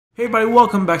Hey everybody,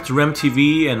 welcome back to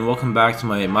RemTV and welcome back to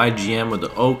my MyGm with the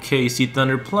OKC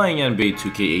Thunder playing NBA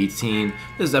 2K18.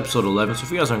 This is episode 11, so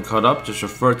if you guys aren't caught up, just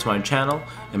refer to my channel.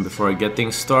 And before I get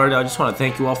things started, I just want to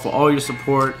thank you all for all your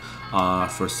support,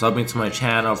 for subbing to my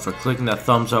channel, for clicking that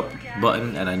thumbs up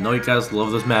button. And I know you guys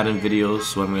love those Madden videos,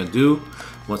 so what I'm going to do,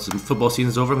 once the football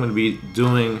season's over, I'm going to be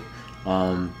doing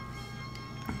NBA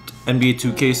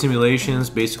 2K simulations,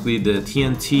 basically the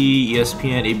TNT,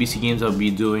 ESPN, ABC games. I'll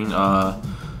be doing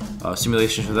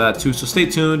simulation for that too, so stay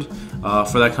tuned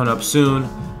for that coming up soon.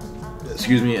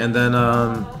 Excuse me. And then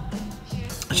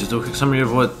let's just do a quick summary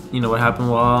of what happened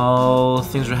while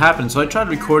things were happening. So I tried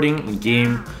recording a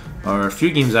game, or a few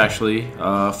games actually,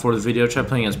 for the video. I tried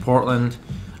playing against Portland,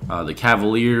 the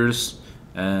Cavaliers,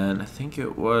 and I think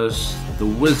it was the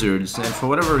Wizards, and for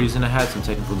whatever reason I had some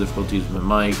technical difficulties with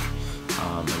my mic.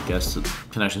 I guess the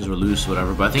connections were loose,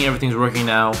 whatever, but I think everything's working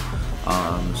now.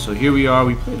 So here we are.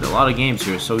 We played a lot of games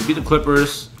here. So we beat the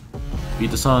Clippers,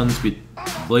 beat the Suns, beat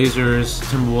the Blazers,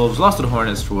 Timberwolves, lost to the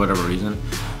Hornets for whatever reason.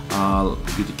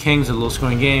 Beat the Kings in a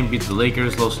low-scoring game, beat the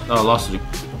Lakers, lost to the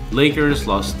Lakers,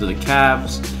 lost to the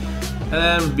Cavs, and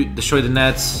then destroyed the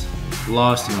Nets,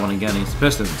 lost and won again against the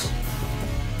Pistons.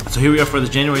 So here we are for the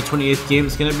January 28th game.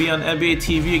 It's going to be on NBA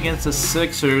TV against the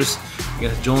Sixers,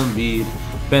 against Joel Embiid,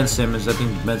 Ben Simmons. I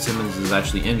think Ben Simmons is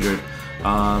actually injured,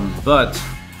 but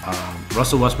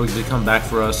Russell Westbrook did come back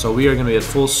for us, so we are going to be at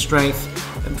full strength.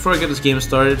 And before I get this game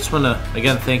started, I just want to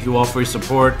again thank you all for your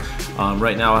support.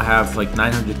 Right now I have like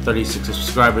 936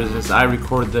 subscribers as I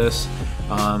record this,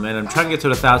 and I'm trying to get to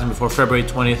 1,000 before February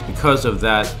 20th because of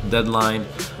that deadline.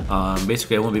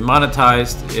 Basically, I won't be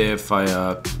monetized if I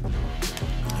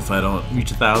don't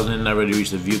reach 1,000. I already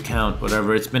reached the view count,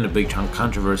 whatever. It's been a big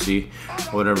controversy,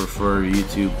 whatever, for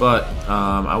YouTube. But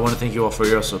I want to thank you all for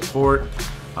your support.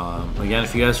 Again,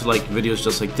 if you guys like videos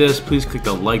just like this, please click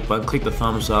the like button, click the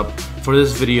thumbs up. For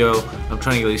this video, I'm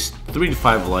trying to get at least 3 to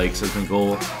 5 likes as my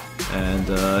goal. And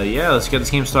yeah, let's get this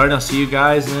game started. I'll see you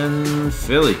guys in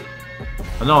Philly.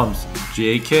 Oh no, I'm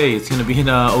JK. It's gonna be in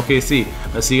OKC.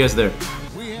 I'll see you guys there.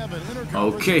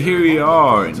 Okay, here we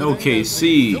are in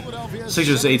OKC.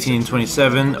 Sixers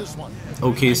 18-27.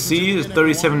 OKC is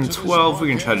 37-12. We're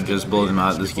gonna try to just blow them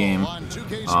out of this game.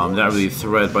 Not really a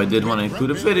threat, but I did want to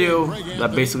include a video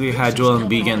that basically had Joel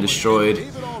Embiid getting destroyed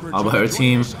by our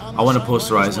team. I want to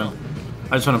posterize him.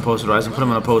 I just want to posterize him, put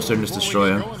him on a poster, and just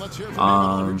destroy him.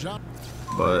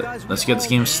 But let's get this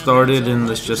game started and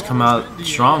let's just come out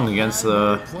strong against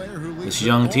this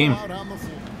young team.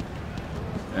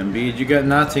 Embiid, you got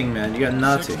nothing, man. You got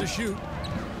nothing.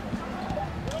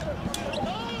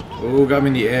 Oh, got me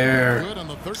in the air.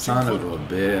 Son of a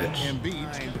bitch.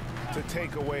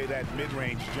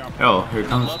 Oh, here it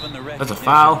comes. That's a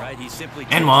foul.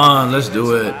 And one. Let's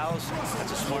do it.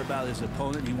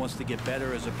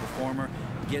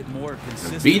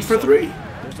 Beat for 3.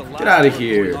 Get out of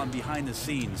here.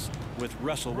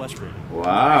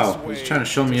 Wow. He's trying to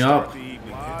show me up. Here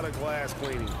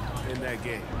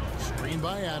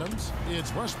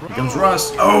comes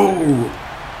Russ. Oh!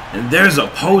 And there's a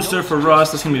poster for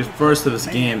Russ. That's going to be the first of this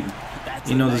game.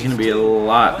 You know there's going to be a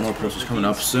lot more posters coming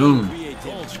up soon.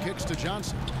 Kicks to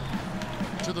Johnson.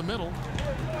 To the middle.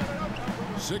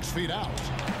 6 feet out.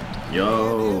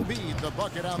 Yo.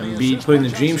 Embiid putting the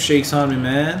dream shakes on me,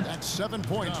 man. That's 7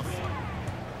 points.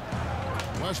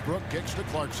 Westbrook kicks to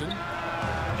Clarkson.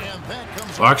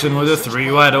 Clarkson with a 3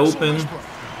 wide open.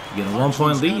 Getting a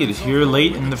 1-point lead here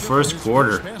late in the first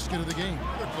quarter.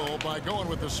 By going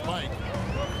with the spike.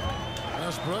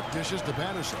 Westbrook dishes to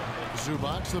Patterson.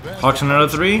 Zubac's the best. Clarkson another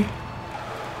 3.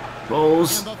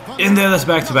 Rolls in there. That's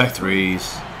back-to-back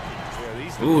 3s.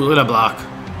 Ooh, look at that block.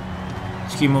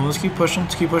 Let's keep moving. Let's keep pushing.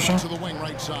 Let's keep pushing.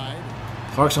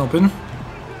 Clarkson open.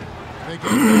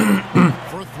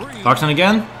 Clarkson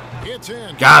again.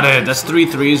 Got it. That's 3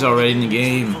 threes already in the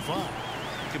game. You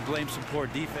can blame some poor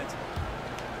defense.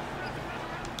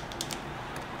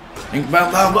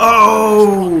 Inbound lob.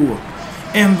 Oh!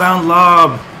 Inbound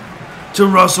lob to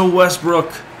Russell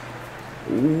Westbrook.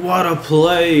 What a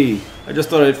play. I just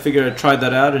thought I'd try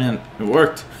that out and it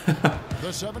worked. The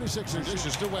 76ers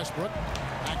dishes to Westbrook.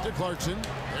 Back to Clarkson.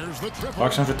 There's the triple.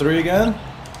 Clarkson for 3 again.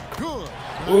 Good.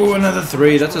 Ooh, another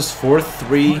 3. That's his 4th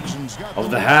 3 of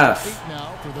the half.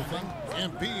 Now for the thing.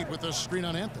 Embiid with the screen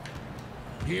on Anthony.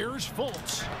 Here's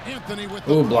Fultz. Anthony with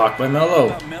the blocked by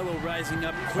Melo.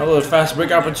 Melo, a fast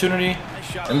break opportunity.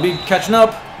 Embiid catching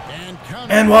up.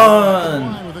 And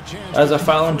one. As a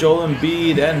foul on Joel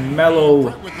Embiid, and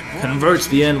Melo converts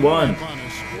the and one.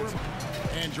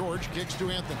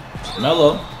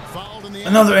 Melo,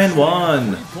 another and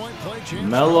one.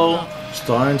 Melo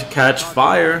starting to catch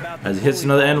fire as he hits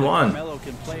another and one.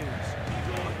 looking players.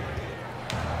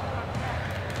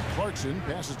 Clarkson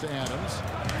passes to Adams.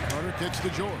 Carter kicks to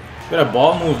George. Got a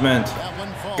ball movement.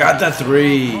 Got that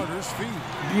three.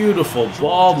 Beautiful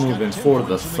ball movement for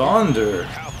the Thunder.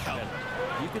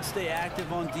 You can stay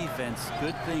active on defense.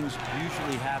 Good things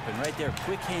usually happen. Right there,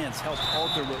 quick hands help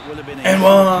alter what would have been a And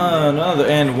one. Another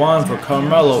and one for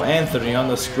Carmelo Anthony on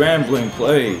the scrambling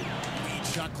play.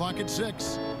 Shot clock at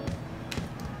 6.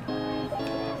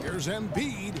 Here's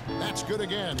Embiid. That's good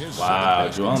again. His Wow,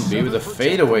 Joel Embiid with a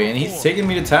fadeaway, and he's taking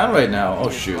me to town right now. Oh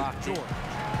shoot.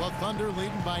 The Thunder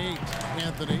leading by 8.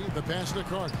 Anthony, the pass to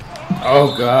Carter.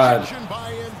 Oh god.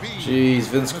 By Embiid. Jeez,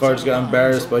 Vince Carter's got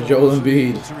embarrassed by Joel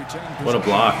Embiid. What a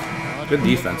block. Good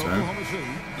defense, man.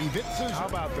 How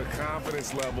about the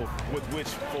confidence level with which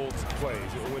Fultz plays?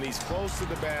 When he's close to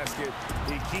the basket,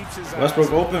 he keeps his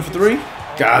Westbrook open for 3.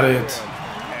 Got it.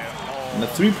 And the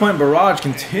 3-point barrage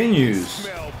continues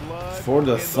for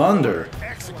the Thunder.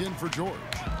 Again for George.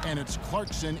 And it's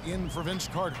Clarkson in for Vince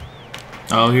Carter.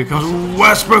 Oh, here comes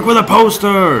Westbrook with a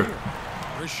poster.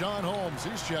 Rashawn Holmes,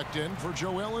 he's checked in for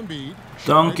Joel Embiid.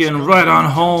 Duncan right on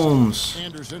Holmes.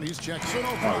 Anderson, he's checked in.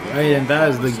 Alright, and that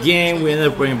is the game. We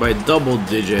ended up winning by double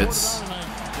digits.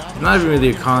 Not even really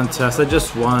a contest. I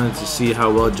just wanted to see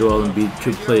how well Joel Embiid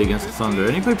could play against the Thunder.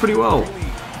 And he played pretty well.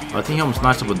 I think he almost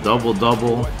matched up a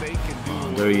double-double.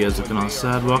 There he is looking all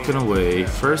sad, walking away.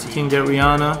 First he can get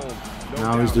Rihanna.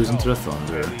 Now he's losing to the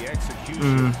Thunder.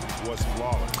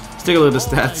 Let's take a look at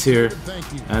the stats here.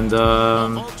 And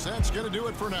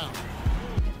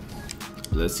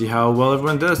let's see how well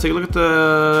everyone does. Take a look at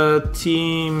the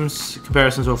team's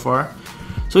comparison so far.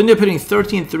 So we ended up hitting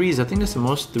 13 threes. I think that's the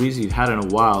most threes we've had in a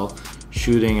while.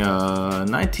 Shooting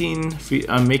 19 free,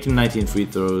 making 19 free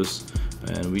throws.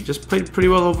 And we just played pretty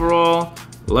well overall.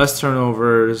 Less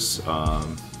turnovers.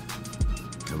 And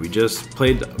we just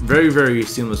played very, very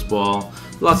seamless ball.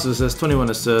 Lots of assists, 21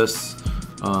 assists.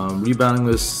 Rebounding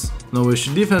was no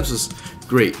issue. Defense was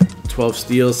great. 12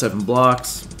 steals, 7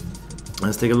 blocks.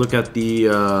 Let's take a look at the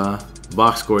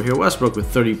box score here. Westbrook with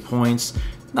 30 points.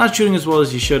 Not shooting as well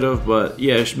as he should have, but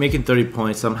yeah, making 30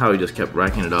 points. Somehow he just kept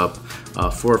racking it up.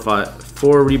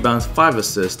 4 rebounds, 5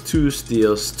 assists, 2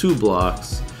 steals, 2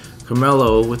 blocks.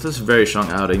 Carmelo with this very strong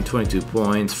outing, 22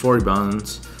 points, 4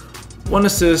 rebounds, 1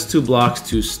 assist, 2 blocks,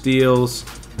 2 steals.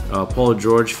 Paul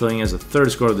George filling as the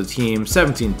third scorer of the team,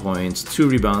 17 points, 2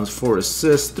 rebounds, 4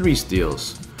 assists, 3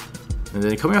 steals. And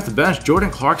then coming off the bench, Jordan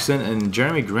Clarkson and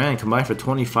Jeremy Grant combined for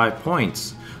 25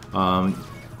 points.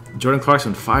 Jordan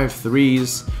Clarkson 5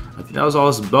 threes. I think that was all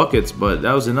his buckets, but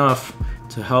that was enough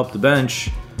to help the bench.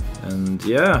 And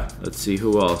yeah, let's see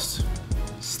who else.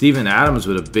 Steven Adams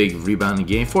with a big rebounding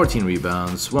game, 14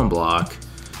 rebounds, 1 block,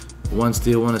 1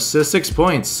 steal, 1 assist, 6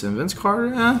 points. And Vince Carter,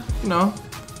 you know,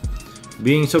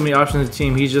 being so many options in the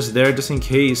team, he's just there just in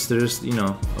case there's, you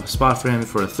know, a spot for him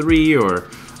for a 3 or a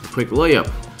quick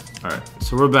layup. Alright,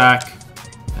 so we're back,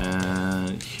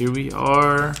 and here we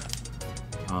are.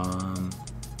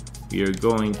 We are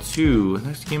going to,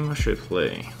 next game what should I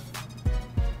play?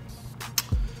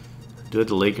 Do it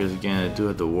the Lakers again, do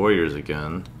it the Warriors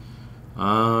again.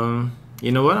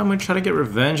 You know what, I'm going to try to get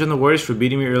revenge on the Warriors for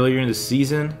beating me earlier in the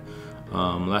season.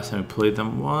 Last time we played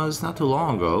them was not too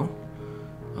long ago.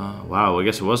 Wow, I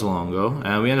guess it was long ago.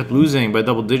 And we ended up losing by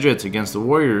double digits against the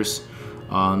Warriors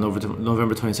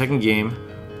November 22nd game.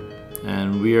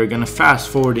 And we are going to fast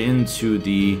forward into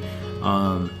the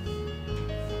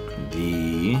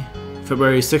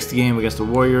February 6th game against the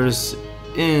Warriors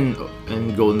in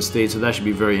Golden State. So that should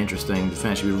be very interesting. The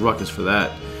fans should be ruckus for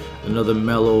that.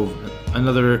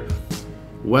 Another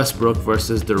Westbrook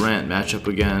versus Durant matchup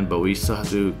again, but we still have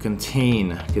to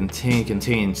contain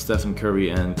Stephen Curry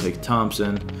and Klay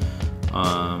Thompson.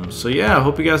 So yeah, I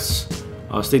hope you guys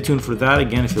stay tuned for that.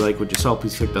 Again, if you like what you saw,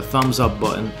 please click the thumbs up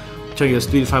button. Try to get us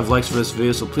 3 to 5 likes for this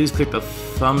video, so please click the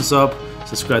thumbs up.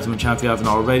 Subscribe to my channel if you haven't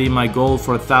already. My goal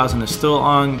for 1,000 is still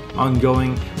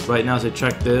ongoing. Right now, as I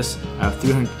check this, I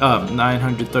have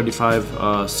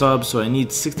 935 subs, so I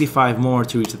need 65 more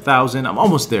to reach 1,000. I'm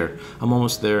almost there.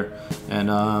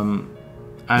 And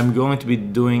I'm going to be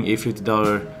doing a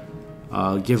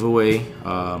 $50 giveaway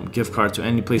gift card to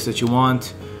any place that you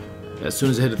want. As soon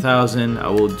as I hit 1,000, I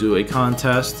will do a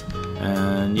contest.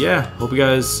 And yeah, hope you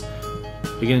guys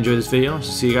enjoy this video.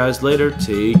 See you guys later.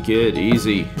 Take it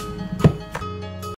easy.